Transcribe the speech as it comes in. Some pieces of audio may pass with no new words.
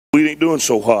We ain't doing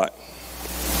so hot.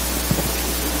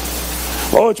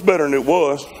 Oh, it's better than it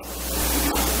was.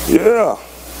 Yeah.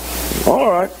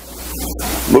 All right.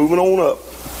 Moving on up.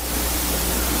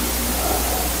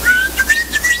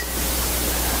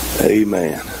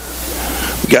 Amen.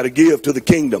 We got to give to the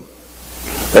kingdom.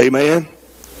 Amen.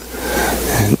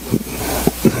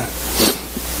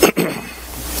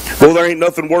 Well, there ain't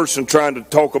nothing worse than trying to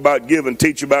talk about giving,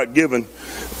 teach about giving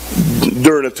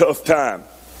during a tough time.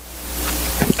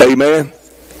 Amen.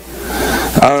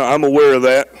 I'm aware of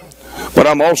that. But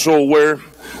I'm also aware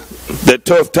that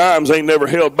tough times ain't never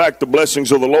held back the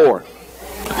blessings of the Lord.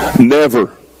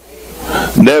 Never.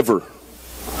 Never.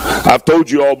 I've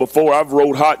told you all before, I've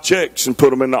wrote hot checks and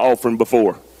put them in the offering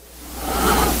before.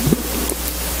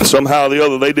 Somehow or the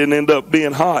other, they didn't end up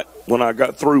being hot when I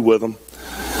got through with them.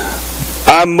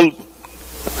 I'm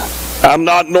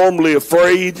not normally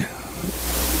afraid.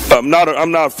 I'm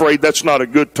not afraid. That's not a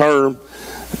good term.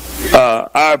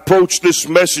 I approached this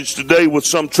message today with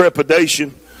some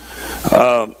trepidation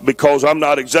because I'm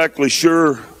not exactly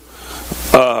sure.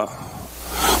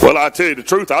 Well, I tell you the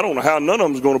truth, I don't know how none of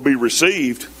them is going to be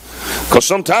received. Because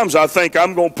sometimes I think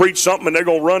I'm going to preach something and they're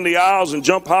going to run the aisles and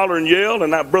jump, holler, and yell.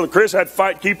 And Brother Chris had to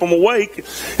fight to keep them awake.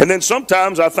 And then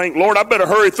sometimes I think, Lord, I better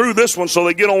hurry through this one so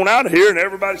they get on out of here. And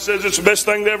everybody says it's the best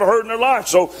thing they ever heard in their life.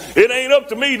 So it ain't up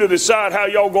to me to decide how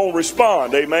y'all going to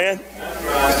respond. Amen.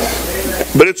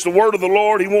 But it's the word of the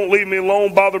Lord. He won't leave me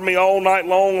alone. Bothered me all night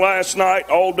long last night,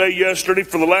 all day yesterday,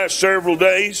 for the last several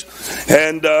days.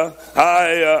 And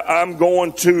I'm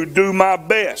going to do my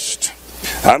best.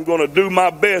 I'm going to do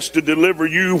my best to deliver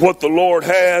you what the Lord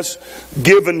has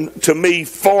given to me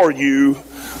for you.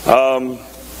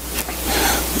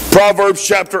 Proverbs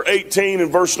chapter 18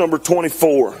 and verse number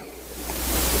 24.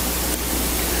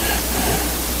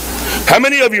 How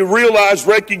many of you realize,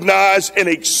 recognize, and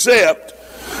accept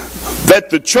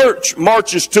that the church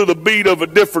marches to the beat of a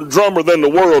different drummer than the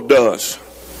world does?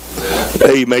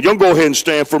 Amen. Y'all go ahead and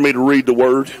stand for me to read the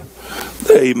word.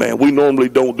 Amen. We normally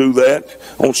don't do that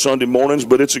on Sunday mornings,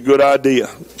 but it's a good idea.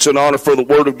 It's an honor for the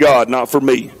Word of God, not for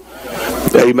me.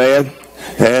 Amen.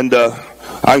 And I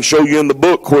can show you in the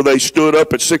book where they stood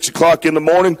up at 6 o'clock in the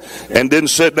morning and didn't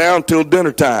sit down till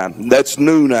dinner time. That's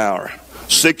noon hour.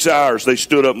 6 hours they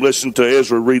stood up and listened to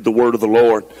Ezra read the Word of the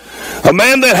Lord. A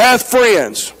man that hath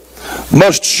friends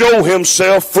must show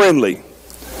himself friendly.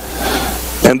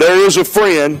 And there is a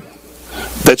friend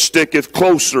that sticketh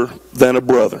closer than a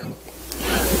brother.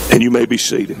 And you may be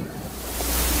seated.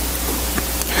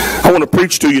 I want to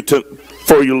preach to you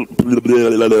for you.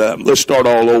 Let's start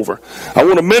all over. I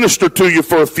want to minister to you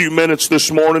for a few minutes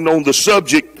this morning on the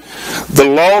subject, the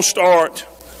lost art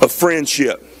of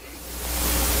friendship.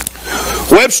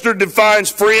 Webster defines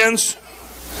friends.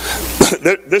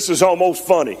 This is almost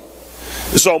funny.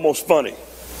 It's almost funny.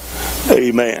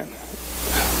 Amen.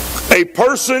 A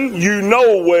person you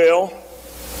know well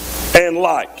and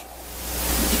like.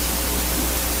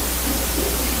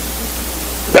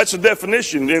 That's a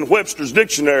definition in Webster's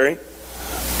dictionary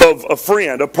of a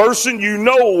friend. A person you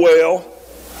know well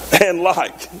and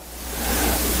like.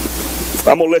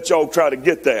 I'm going to let y'all try to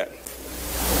get that.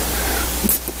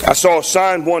 I saw a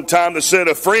sign one time that said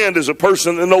a friend is a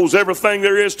person that knows everything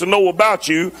there is to know about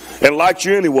you and likes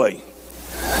you anyway.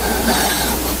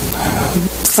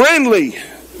 Friendly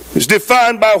is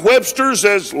defined by Webster's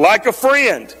as like a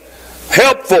friend,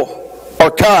 helpful,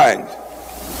 or kind.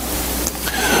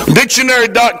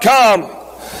 Dictionary.com,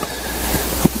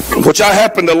 which I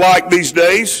happen to like these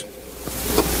days.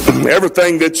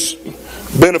 Everything that's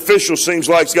beneficial seems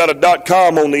like it's got a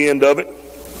 .com on the end of it.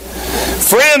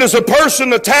 Friend is a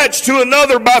person attached to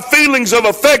another by feelings of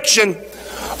affection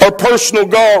or personal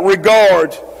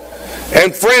regard.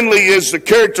 And friendly is the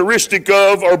characteristic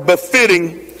of or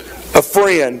befitting a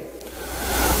friend.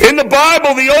 In the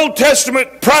Bible, the Old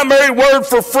Testament primary word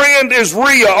for friend is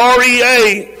Rhea,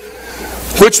 R-E-A,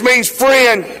 which means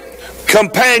friend,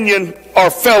 companion, or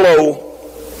fellow.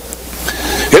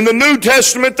 In the New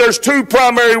Testament, there's two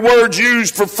primary words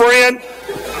used for friend.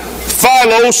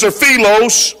 Philos or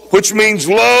philos, which means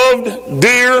loved,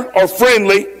 dear, or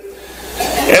friendly.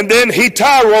 And then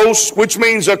heteros, which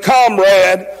means a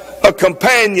comrade, a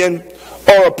companion,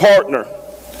 or a partner.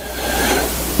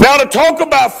 Now, to talk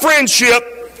about friendship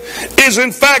is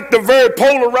in fact a very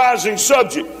polarizing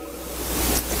subject.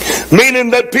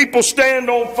 Meaning that people stand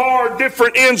on far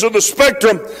different ends of the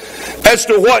spectrum as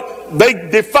to what they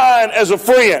define as a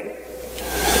friend.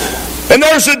 And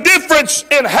there's a difference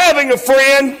in having a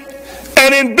friend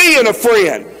and in being a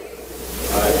friend.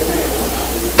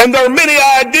 And there are many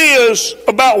ideas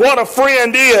about what a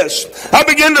friend is. I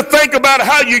begin to think about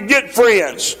how you get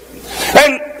friends.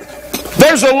 And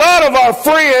There's a lot of our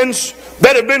friends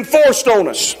that have been forced on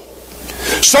us.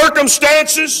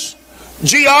 Circumstances,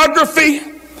 geography.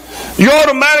 You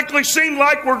automatically seem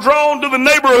like we're drawn to the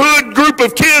neighborhood group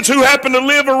of kids who happen to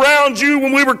live around you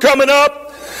when we were coming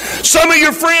up. Some of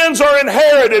your friends are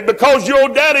inherited because your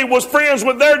daddy was friends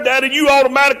with their daddy. You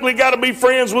automatically got to be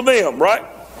friends with them, right?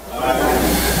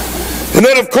 And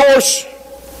then, of course,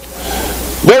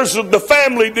 there's the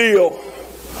family deal,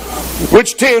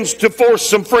 which tends to force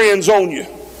some friends on you.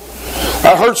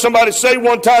 I heard somebody say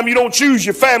one time, you don't choose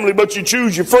your family, but you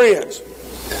choose your friends.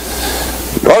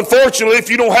 Unfortunately, if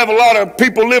you don't have a lot of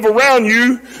people live around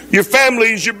you, your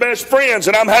family is your best friends.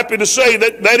 And I'm happy to say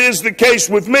that that is the case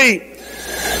with me.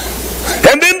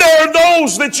 And then there are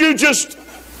those that you just,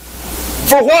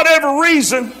 for whatever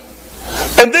reason,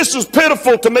 and this is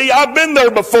pitiful to me, I've been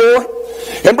there before.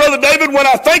 And Brother David, when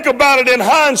I think about it in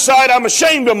hindsight, I'm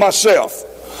ashamed of myself.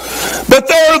 But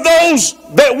there are those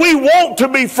that we want to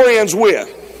be friends with.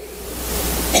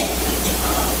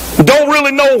 Don't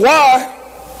really know why,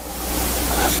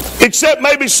 except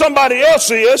maybe somebody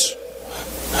else is.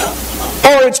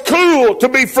 Or it's cool to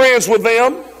be friends with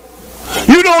them.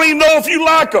 You don't even know if you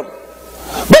like them.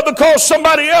 But because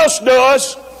somebody else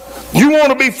does, you want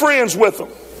to be friends with them.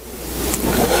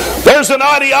 There's an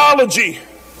ideology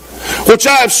which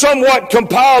I have somewhat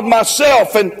compiled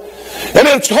myself, and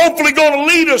it's hopefully going to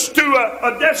lead us to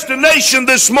a destination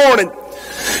this morning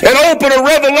and open a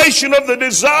revelation of the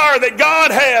desire that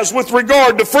God has with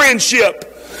regard to friendship,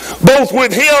 both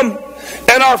with Him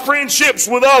and our friendships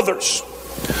with others.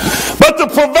 But the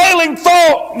prevailing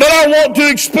thought that I want to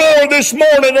explore this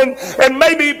morning and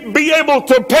maybe be able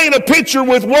to paint a picture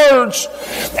with words,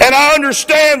 and I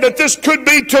understand that this could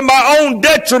be to my own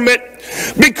detriment,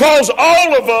 because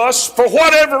all of us, for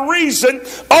whatever reason,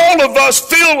 all of us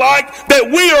feel like that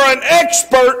we are an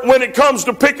expert when it comes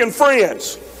to picking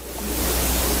friends.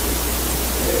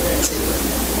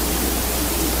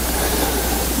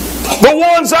 The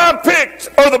ones I picked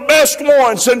are the best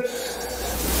ones, and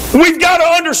we've got to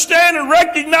understand and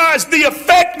recognize the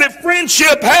effect that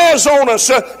friendship has on us,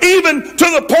 even to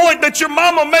the point that your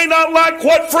mama may not like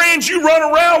what friends you run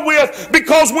around with,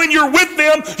 because when you're with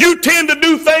them, you tend to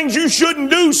do things you shouldn't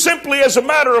do simply as a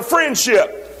matter of friendship.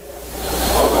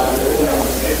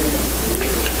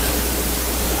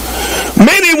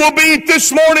 Many will be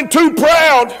this morning too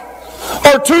proud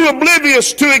or too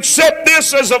oblivious to accept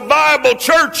this as a viable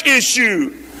church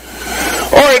issue,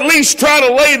 or at least try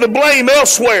to lay the blame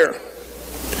elsewhere.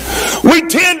 We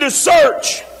tend to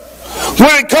search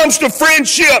when it comes to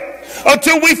friendship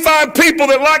until we find people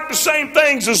that like the same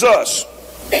things as us.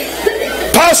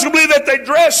 Possibly that they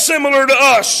dress similar to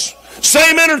us.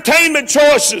 Same entertainment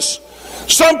choices.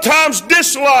 Sometimes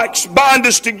dislikes bind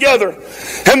us together.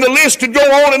 And the list could go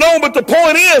on and on. But the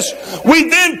point is, we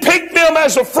then pick them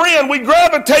as a friend. We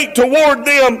gravitate toward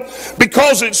them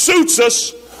because it suits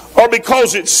us, or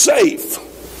because it's safe.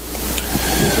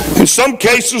 In some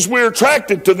cases, we're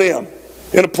attracted to them.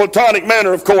 In a platonic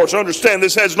manner, of course. Understand,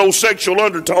 this has no sexual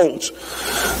undertones.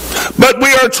 But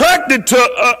we are attracted to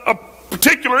a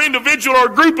particular individual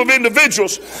or a group of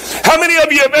individuals. How many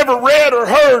of you have ever read or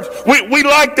heard, we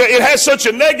like that it has such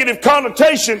a negative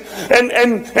connotation,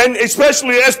 and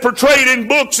especially as portrayed in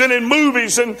books and in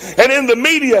movies and in the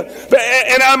media.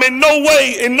 And I'm in no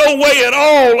way at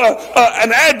all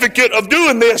an advocate of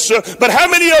doing this. But how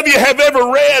many of you have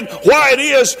ever read why it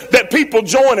is that people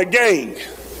join a gang?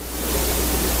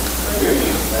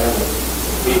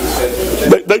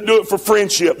 They do it for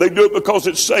friendship. They do it because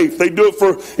it's safe. They do it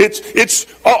for it's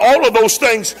all of those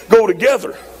things go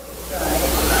together.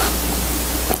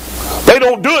 They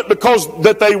don't do it because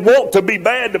that they want to be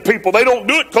bad to people. They don't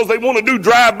do it because they want to do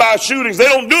drive-by shootings. They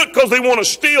don't do it because they want to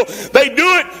steal. They do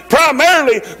it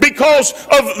primarily because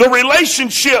of the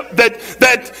relationship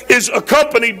that is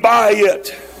accompanied by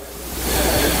it.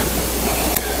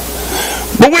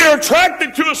 But we are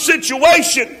attracted to a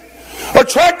situation,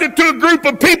 attracted to a group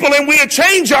of people, and we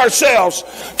change ourselves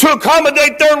to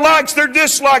accommodate their likes, their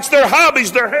dislikes, their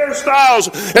hobbies, their hairstyles,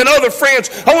 and other friends.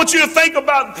 I want you to think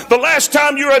about the last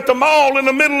time you were at the mall in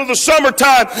the middle of the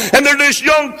summertime, and there's this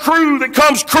young crew that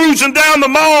comes cruising down the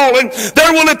mall, and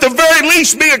there will at the very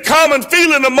least be a common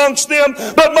feeling amongst them,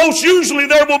 but most usually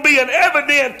there will be an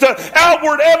evident,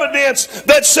 outward evidence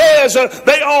that says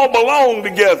they all belong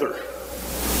together.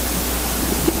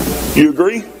 You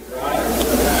agree?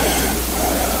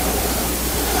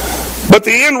 But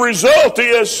the end result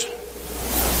is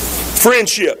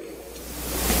friendship.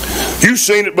 You've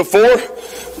seen it before.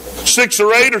 6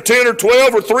 or 8 or 10 or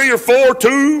 12 or 3 or 4,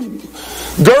 2.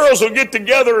 Girls will get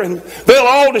together and they'll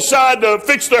all decide to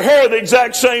fix their hair the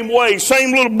exact same way.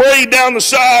 Same little braid down the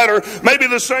side, or maybe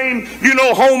the same,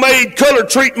 homemade color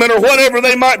treatment or whatever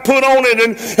they might put on it.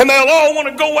 And they'll all want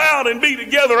to go out and be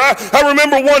together. I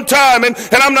remember one time, and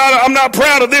I'm not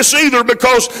proud of this either,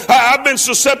 because I've been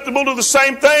susceptible to the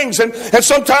same things. And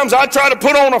sometimes I try to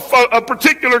put on a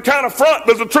particular kind of front,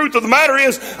 but the truth of the matter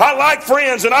is I like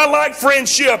friends and I like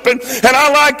friendship and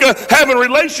I like having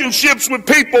relationships with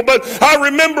people. But I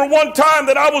remember one time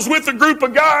that I was with a group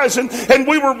of guys, and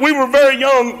we were very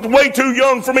young, way too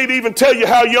young for me to even tell you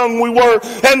how young we were,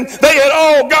 and they had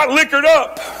all got liquored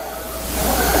up.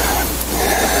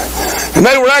 And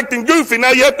they were acting goofy.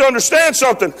 Now you have to understand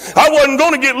something. I wasn't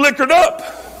going to get liquored up,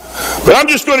 but I'm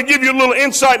just going to give you a little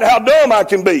insight into how dumb I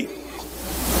can be.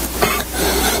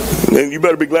 And you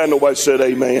better be glad nobody said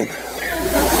amen.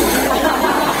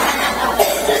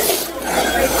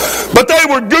 But they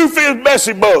were goofy as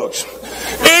Bessie bugs.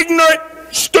 Ignorant,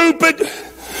 stupid.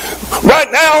 Right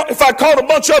now, if I caught a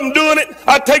bunch of them doing it,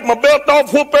 I'd take my belt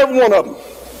off, whoop every one of them.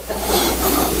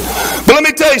 But let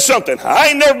me tell you something. I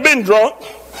ain't never been drunk.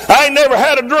 I ain't never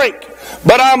had a drink.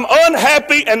 But I'm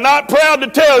unhappy and not proud to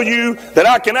tell you that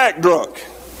I can act drunk.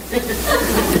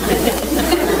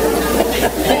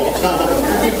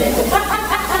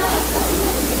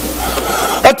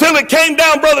 Until it came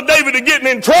down, Brother David, to getting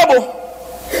in trouble.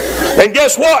 And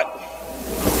guess what?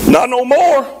 Not no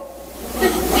more.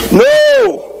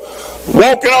 No.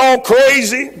 Walking all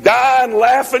crazy, dying,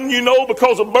 laughing,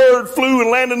 because a bird flew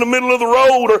and landed in the middle of the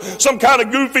road or some kind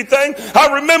of goofy thing.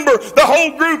 I remember the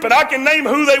whole group, and I can name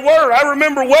who they were. I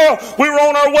remember well, we were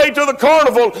on our way to the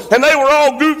carnival, and they were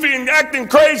all goofy and acting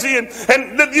crazy, and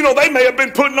they may have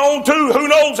been putting on too. Who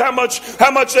knows how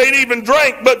much they'd even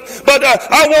drank. But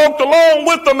I walked along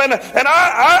with them, and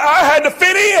I had to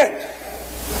fit in.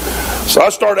 So I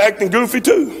started acting goofy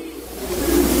too.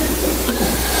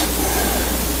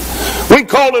 We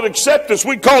call it acceptance.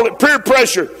 We call it peer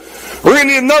pressure. Or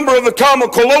any number of the common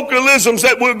colloquialisms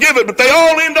that we'll give it. But they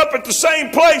all end up at the same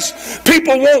place.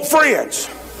 People want friends.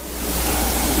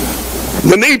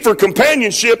 The need for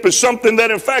companionship is something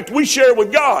that, in fact, we share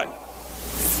with God.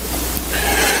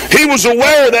 He was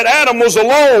aware that Adam was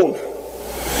alone.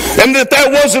 And that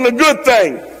wasn't a good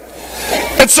thing.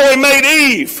 And so he made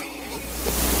Eve.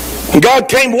 And God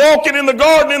came walking in the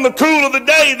garden in the cool of the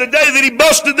day that he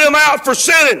busted them out for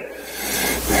sinning,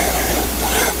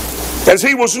 as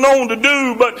he was known to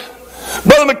do. But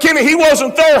Brother McKinney, he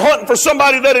wasn't there hunting for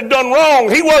somebody that had done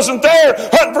wrong. He wasn't there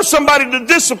hunting for somebody to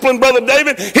discipline Brother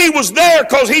David. He was there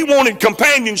because he wanted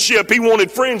companionship. He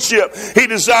wanted friendship. He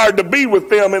desired to be with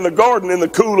them in the garden in the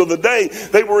cool of the day.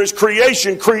 They were his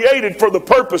creation, created for the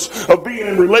purpose of being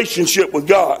in relationship with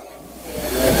God.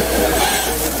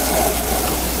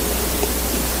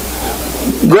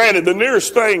 Granted, the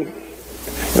nearest thing,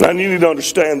 and I need to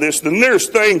understand this, the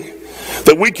nearest thing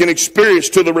that we can experience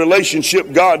to the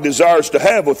relationship God desires to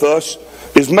have with us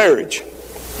is marriage.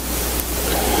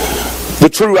 The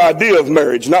true idea of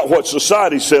marriage, not what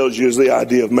society tells you is the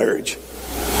idea of marriage.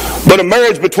 But a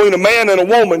marriage between a man and a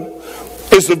woman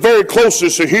is the very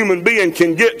closest a human being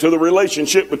can get to the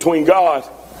relationship between God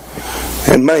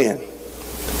and man.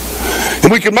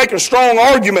 And we can make a strong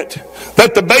argument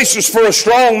that the basis for a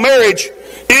strong marriage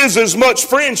is as much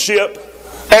friendship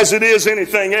as it is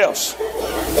anything else.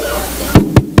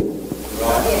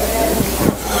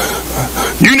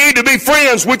 You need to be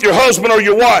friends with your husband or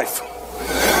your wife.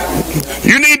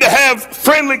 You need to have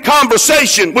friendly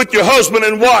conversation with your husband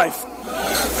and wife.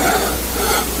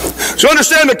 So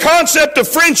understand, the concept of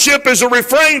friendship is a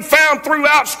refrain found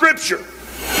throughout Scripture.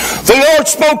 The Lord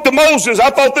spoke to Moses. I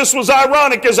thought this was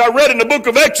ironic as I read in the book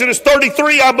of Exodus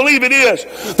 33, I believe it is.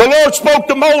 The Lord spoke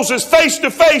to Moses face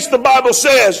to face, the Bible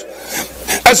says,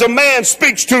 as a man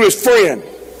speaks to his friend.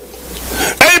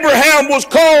 Abraham was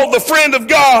called the friend of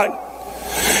God.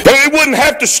 And he wouldn't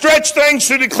have to stretch things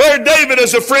to declare David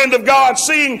as a friend of God,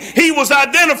 seeing he was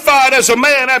identified as a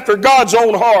man after God's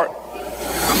own heart.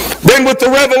 Then with the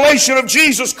revelation of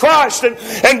Jesus Christ, and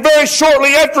very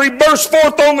shortly after he burst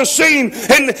forth on the scene,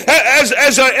 and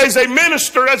as a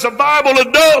minister, as a Bible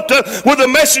adult, with a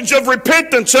message of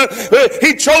repentance,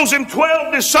 he chose him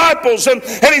 12 disciples, and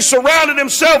he surrounded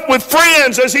himself with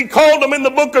friends, as he called them in the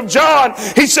book of John.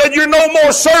 He said, "You're no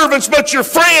more servants, but you're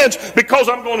friends, because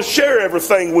I'm going to share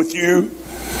everything with you."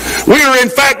 We are in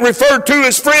fact referred to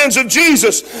as friends of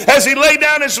Jesus as he laid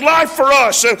down his life for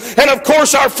us. And of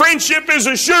course our friendship is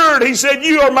assured. He said,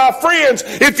 "You are my friends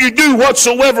if you do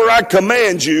whatsoever I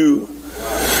command you."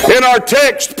 In our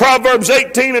text, Proverbs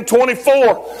 18 and 24.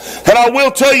 And I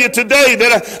will tell you today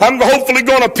that I'm hopefully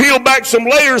going to peel back some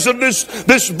layers of this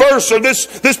verse or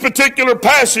this particular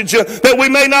passage that we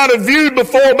may not have viewed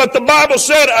before. But the Bible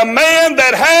said, a man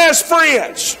that has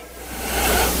friends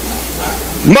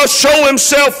must show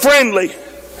himself friendly.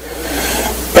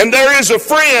 And there is a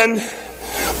friend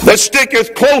that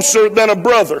sticketh closer than a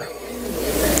brother.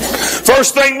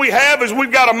 First thing we have is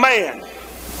we've got a man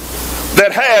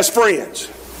that has friends.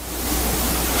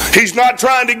 He's not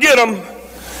trying to get them,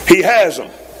 he has them.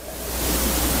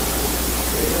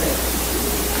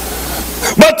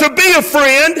 But to be a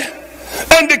friend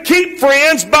and to keep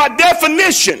friends, by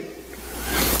definition,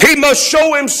 he must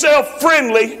show himself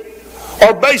friendly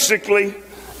or basically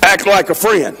act like a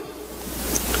friend.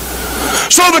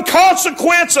 So the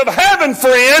consequence of having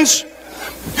friends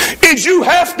is you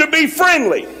have to be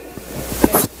friendly.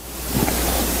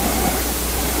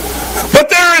 But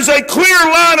there is a clear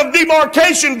line of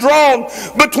demarcation drawn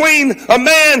between a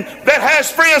man that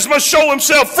has friends must show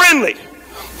himself friendly.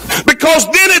 Because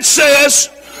then it says,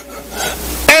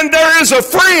 and there is a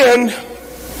friend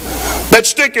that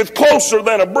sticketh closer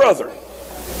than a brother.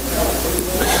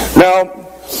 Now,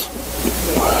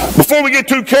 before we get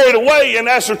too carried away in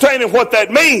ascertaining what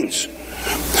that means,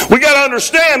 we got to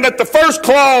understand that the first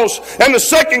clause and the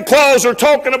second clause are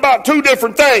talking about two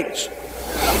different things.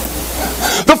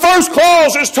 The first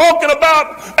clause is talking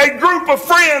about a group of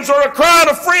friends or a crowd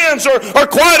of friends or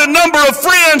quite a number of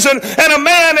friends, and a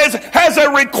man has a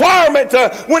requirement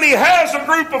when he has a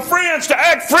group of friends to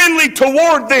act friendly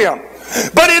toward them.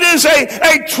 But it is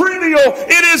a trivial,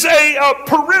 it is a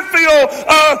peripheral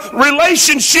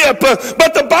relationship.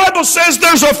 But the Bible says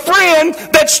there's a friend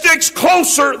that sticks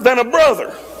closer than a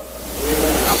brother.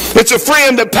 It's a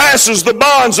friend that passes the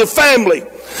bonds of family,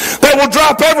 that will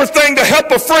drop everything to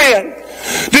help a friend.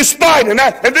 Despite,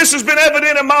 and this has been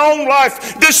evident in my own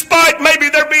life, despite maybe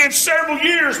there being several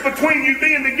years between you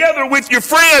being together with your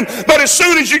friend, but as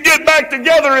soon as you get back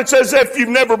together, it's as if you've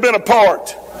never been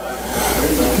apart.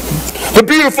 The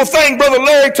beautiful thing, Brother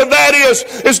Larry, to that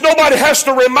is nobody has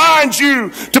to remind you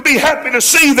to be happy to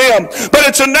see them, but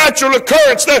it's a natural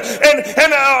occurrence.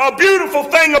 And a beautiful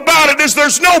thing about it is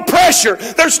there's no pressure,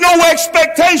 there's no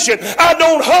expectation. I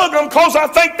don't hug them because I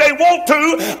think they want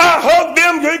to. I hug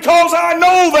them because I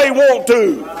know they want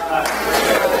to.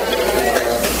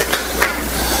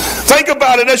 Think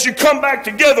about it as you come back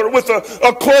together with a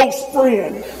close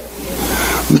friend.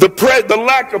 The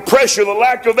lack of pressure, the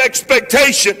lack of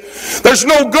expectation. There's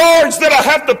no guards that I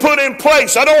have to put in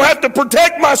place. I don't have to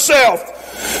protect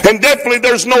myself. And definitely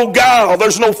there's no guile,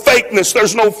 there's no fakeness,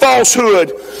 there's no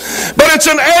falsehood. But it's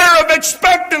an air of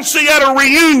expectancy at a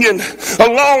reunion. A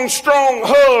long, strong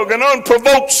hug, an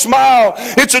unprovoked smile.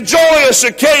 It's a joyous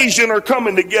occasion or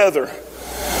coming together.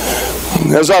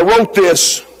 As I wrote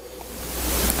this,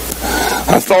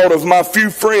 I thought of my few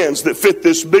friends that fit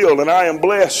this bill, and I am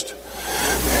blessed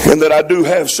in that I do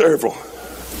have several.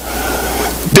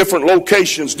 Different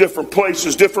locations, different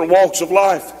places, different walks of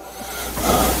life.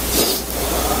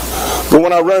 But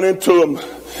when I run into them,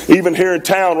 even here in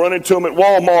town, run into them at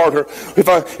Walmart, or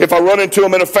if I run into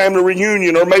them at a family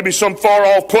reunion, or maybe some far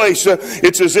off place,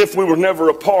 it's as if we were never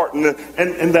apart, and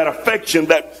that affection,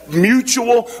 that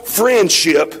mutual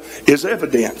friendship is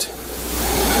evident.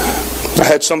 I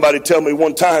had somebody tell me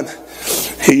one time,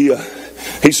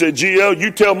 he said, GL, you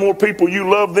tell more people you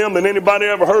love them than anybody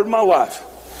ever heard in my life.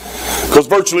 Because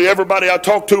virtually everybody I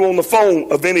talk to on the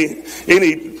phone of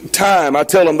any time, I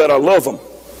tell them that I love them.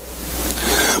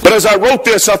 But as I wrote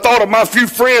this, I thought of my few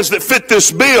friends that fit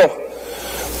this bill.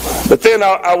 But then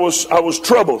I was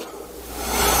troubled.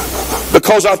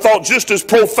 Because I thought just as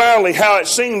profoundly how it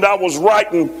seemed I was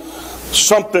writing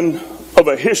something of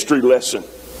a history lesson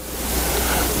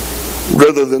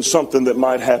rather than something that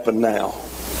might happen now.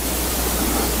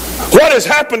 What has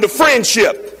happened to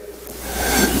friendship?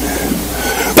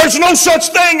 There's no such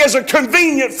thing as a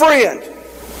convenient friend.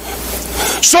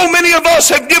 So many of us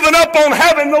have given up on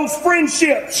having those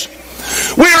friendships.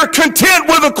 We are content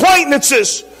with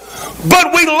acquaintances,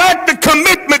 but we lack the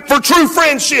commitment for true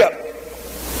friendship.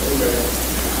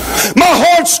 My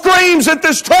heart screams at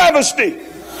this travesty.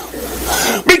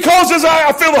 Because as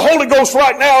I feel the Holy Ghost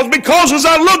right now, because as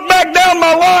I look back down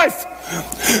my life,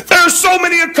 there are so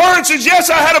many occurrences. Yes,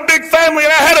 I had a big family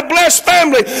and I had a blessed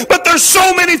family, but there's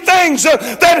so many things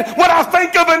that when I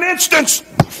think of an instance,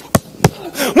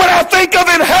 when I think of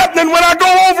it happening, when I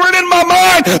go over it in my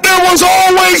mind, there was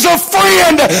always a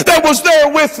friend that was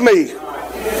there with me.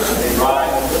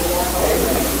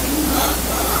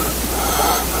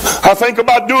 I think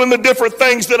about doing the different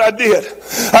things that I did.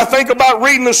 I think about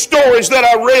reading the stories that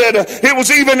I read. It was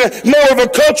even more of a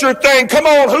culture thing. Come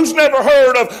on, who's never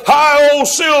heard of High Old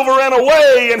Silver and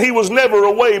Away? And he was never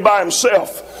away by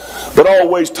himself, but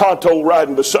always Tonto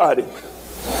riding beside him.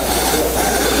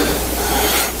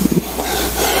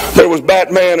 There was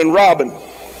Batman and Robin.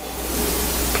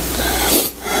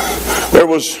 There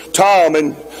was Tom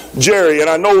and Jerry, and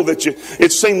I know that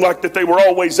it seemed like that they were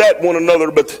always at one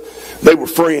another, but they were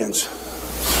friends.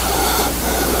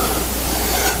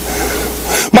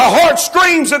 My heart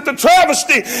screams at the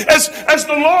travesty as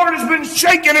the Lord has been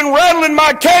shaking and rattling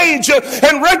my cage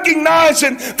and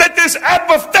recognizing that this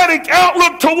apathetic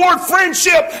outlook toward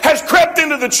friendship has crept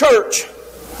into the church.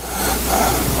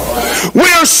 We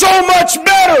are so much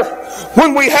better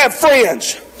when we have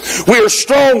friends. We are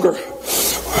stronger.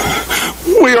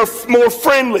 We are more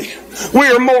friendly. We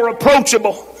are more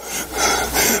approachable.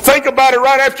 Think about it.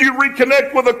 Right after you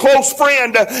reconnect with a close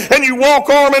friend and you walk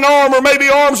arm in arm or maybe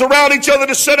arms around each other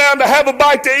to sit down to have a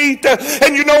bite to eat,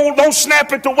 and you don't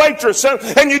snap at the waitress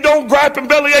and you don't gripe and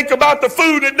bellyache about the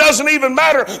food. It doesn't even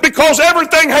matter because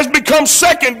everything has become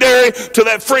secondary to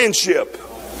that friendship.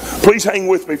 Please hang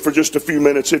with me for just a few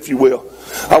minutes, if you will.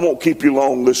 I won't keep you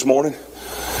long this morning.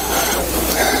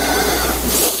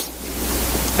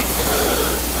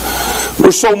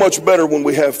 We're so much better when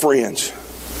we have friends.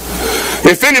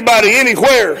 If anybody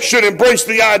anywhere should embrace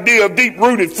the idea of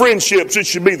deep-rooted friendships, it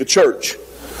should be the church.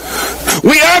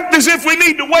 We act as if we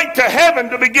need to wait to heaven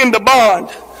to begin to bond.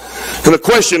 And the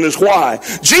question is why?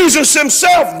 Jesus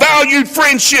himself valued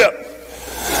friendship,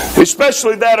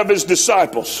 especially that of his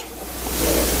disciples.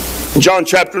 John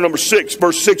chapter number 6,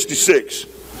 verse 66.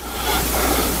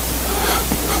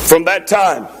 From that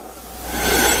time,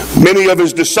 many of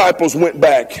his disciples went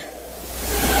back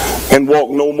and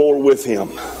walked no more with him.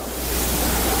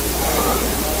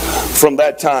 From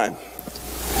that time.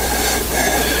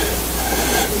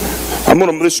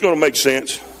 This is going to make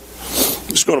sense.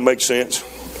 It's going to make sense.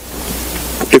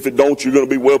 If it don't, you're going to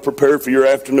be well prepared for your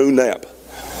afternoon nap.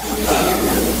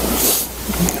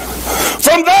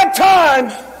 From that time,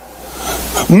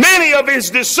 many of his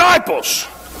disciples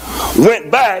went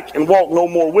back and walked no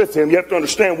more with him. You have to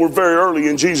understand, we're very early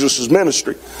in Jesus'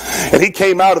 ministry. And he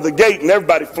came out of the gate and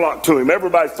everybody flocked to him.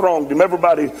 Everybody thronged him.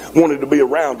 Everybody wanted to be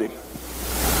around him.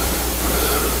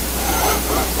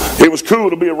 It was cool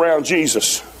to be around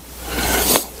Jesus.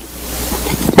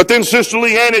 But then, Sister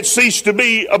Leanne, it ceased to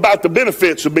be about the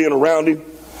benefits of being around him.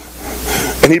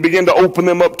 And he began to open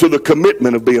them up to the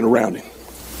commitment of being around him.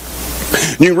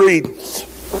 You read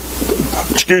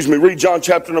John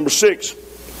chapter number 6.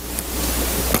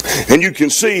 And you can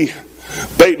see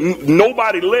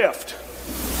nobody left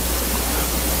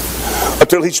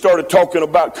until he started talking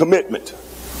about commitment.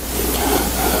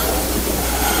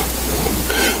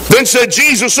 Then said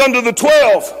Jesus unto the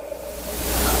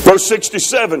 12, verse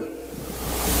 67,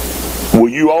 will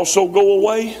you also go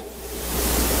away?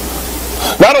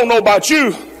 Now, I don't know about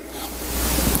you,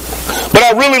 but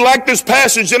I really like this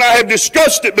passage, and I have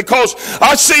discussed it because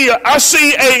I see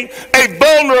a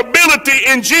vulnerability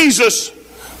in Jesus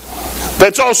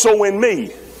that's also in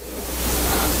me.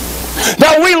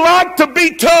 Now, we like to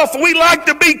be tough, we like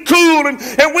to be cool, and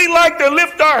we like to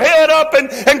lift our head up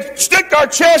and stick our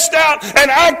chest out and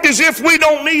act as if we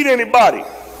don't need anybody.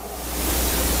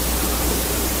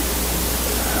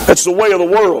 That's the way of the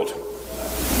world.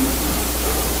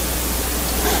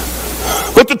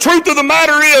 But the truth of the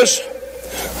matter is,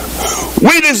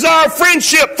 we desire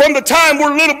friendship from the time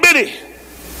we're little bitty.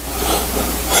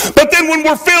 But then when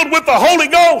we're filled with the Holy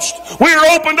Ghost, we are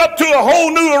opened up to a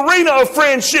whole new arena of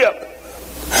friendship.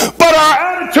 But our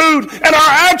attitude and our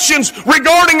actions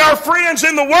regarding our friends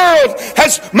in the world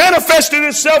has manifested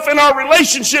itself in our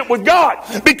relationship with God,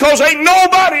 because ain't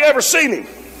nobody ever seen him.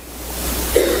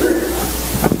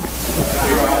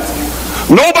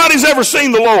 Nobody's ever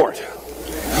seen the Lord.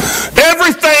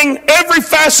 Every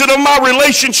facet of my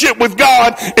relationship with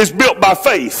God is built by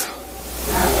faith.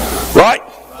 Right?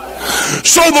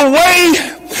 So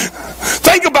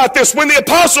think about this. When the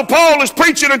Apostle Paul is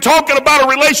preaching and talking about a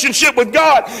relationship with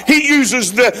God, he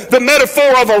uses the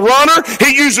metaphor of a runner.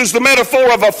 He uses the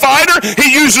metaphor of a fighter.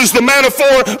 He uses the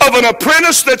metaphor of an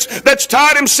apprentice that's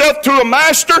tied himself to a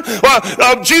master.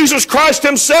 Jesus Christ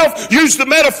himself used the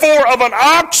metaphor of an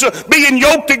ox being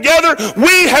yoked together.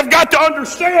 We have got to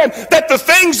understand that the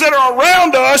things that are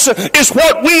around us is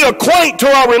what we equate to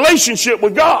our relationship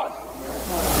with God.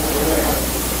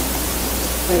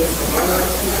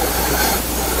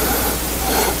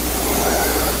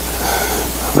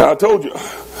 Now, I told you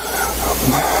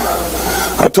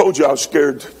I was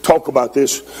scared to talk about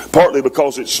this, partly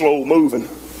because it's slow moving.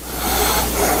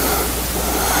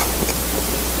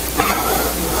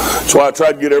 That's why I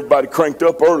tried to get everybody cranked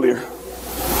up earlier.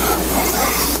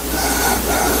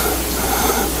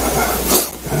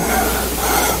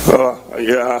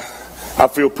 Yeah, I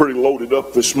feel pretty loaded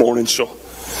up this morning, so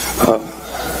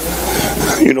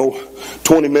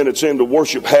 20 minutes into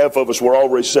worship, half of us were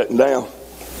already sitting down.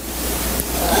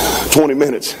 20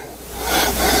 minutes.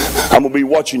 I'm going to be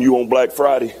watching you on Black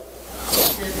Friday.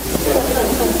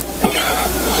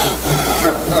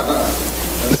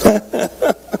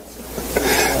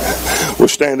 We're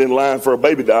standing in line for a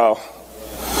baby doll.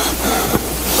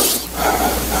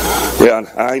 Yeah,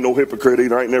 I ain't no hypocrite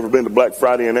either. I ain't never been to Black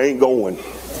Friday and I ain't going.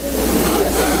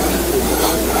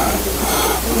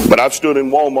 But I've stood in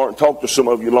Walmart and talked to some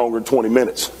of you longer than 20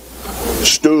 minutes.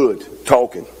 Stood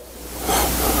talking.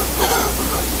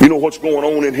 You know what's going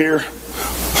on in here?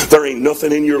 There ain't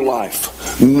nothing in your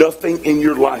life, nothing in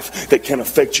your life that can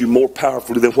affect you more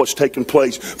powerfully than what's taking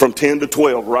place from 10 to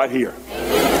 12 right here.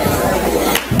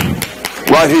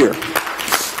 Right here.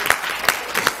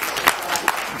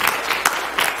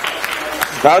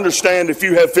 I understand if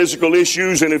you have physical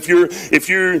issues and if you're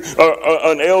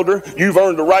an elder, you've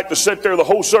earned the right to sit there the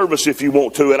whole service if you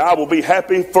want to, and I will be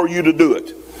happy for you to do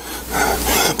it.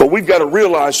 But we've got to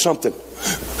realize something.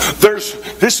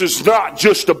 This is not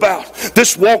just about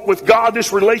this walk with God,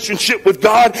 this relationship with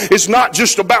God is not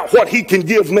just about what He can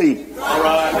give me. All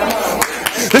right.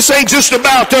 This ain't just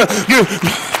about you.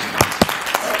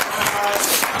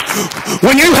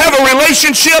 When you have a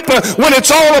relationship, when it's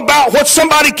all about what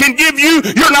somebody can give you,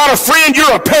 you're not a friend,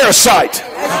 you're a parasite.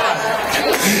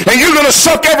 And you're going to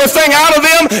suck everything out of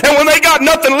them, and when they got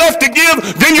nothing left to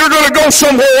give, then you're going to go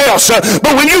somewhere else.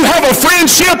 But when you have a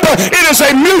friendship, it is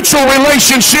a mutual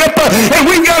relationship, and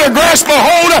we've got to grasp a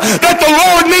hold that the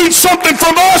Lord needs something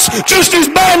from us just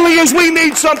as badly as we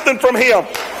need something from Him.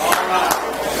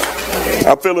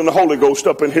 I'm feeling the Holy Ghost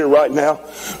up in here right now.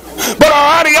 But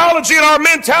our ideology and our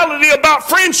mentality about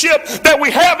friendship that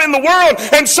we have in the world,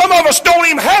 and some of us don't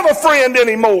even have a friend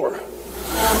anymore.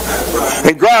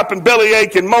 And gripe and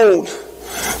bellyache and moan.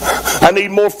 I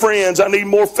need more friends. I need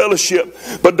more fellowship.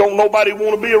 But don't nobody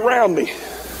want to be around me.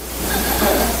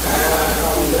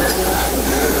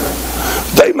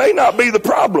 They may not be the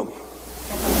problem.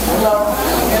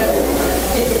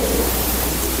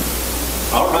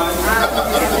 All right.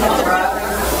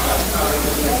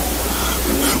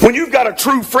 When you've got a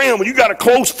true friend, when you've got a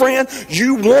close friend,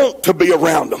 you want to be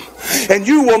around them. And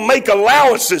you will make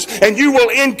allowances and you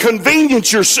will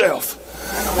inconvenience yourself.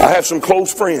 I have some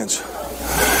close friends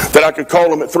that I could call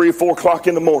them at 3 or 4 o'clock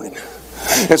in the morning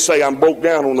and say, I'm broke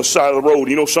down on the side of the road.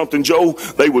 You know something, Joe?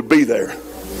 They would be there.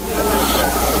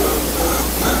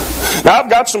 Now, I've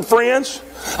got some friends.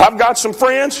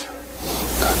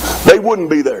 They wouldn't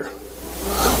be there.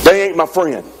 They ain't my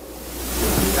friend.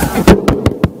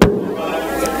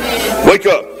 Wake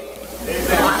up.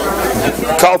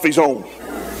 Coffee's on.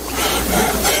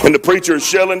 And the preacher is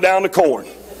shelling down the corn.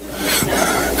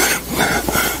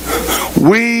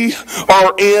 We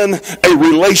are in a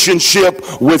relationship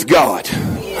with God.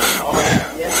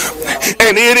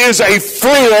 And it is a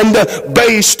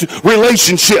friend-based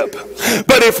relationship.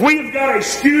 But if we've got a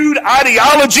skewed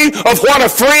ideology of what a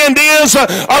friend is,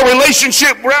 our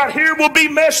relationship right here will be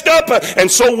messed up, and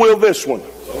so will this one.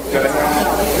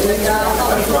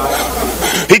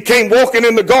 He came walking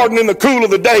in the garden in the cool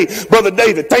of the day. Brother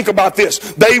David, think about this.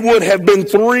 They would have been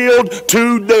thrilled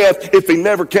to death if he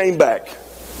never came back.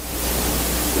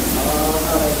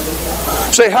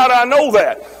 Say, how do I know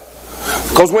that?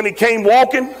 Because when he came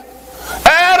walking,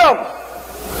 Adam!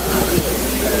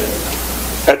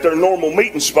 At their normal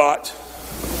meeting spot,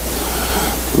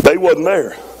 they wasn't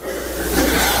there.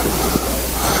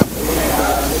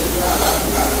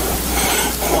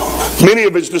 Many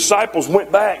of his disciples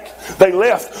went back. They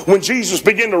left when Jesus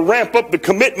began to ramp up the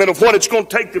commitment of what it's going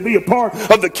to take to be a part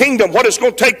of the kingdom, what it's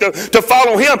going to take to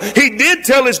follow Him. He did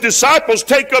tell His disciples,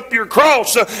 take up your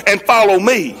cross and follow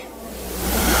me.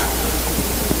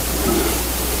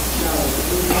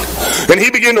 And He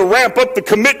began to ramp up the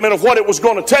commitment of what it was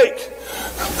going to take.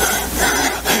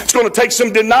 It's going to take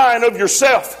some denying of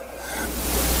yourself.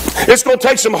 It's going to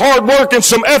take some hard work and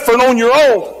some effort on your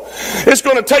own. It's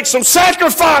going to take some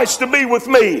sacrifice to be with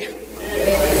me.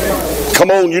 Come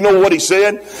on, you know what He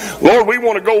said? Lord, we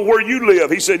want to go where you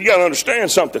live. He said, you got to understand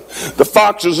something. The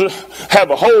foxes have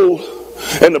a hole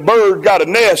and the bird got a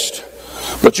nest.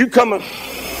 But you coming...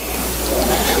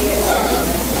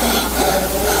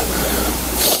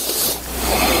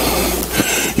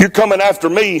 You're coming after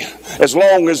me as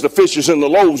long as the fishes and the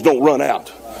loaves don't run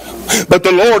out. But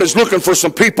the Lord is looking for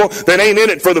some people that ain't in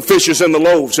it for the fishes and the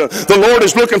loaves. The Lord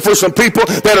is looking for some people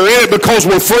that are in it because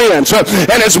we're friends.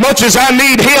 And as much as I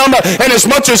need Him, and as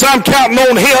much as I'm counting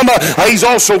on Him, He's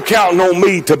also counting on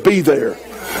me to be there.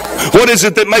 What is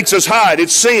it that makes us hide?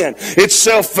 It's sin. It's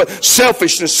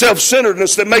selfishness,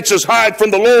 self-centeredness that makes us hide from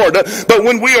the Lord. But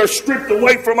when we are stripped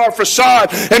away from our facade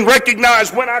and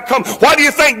recognize when I come, why do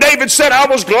you think David said, I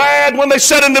was glad when they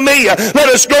said unto me, let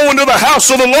us go into the house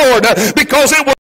of the Lord? Because it was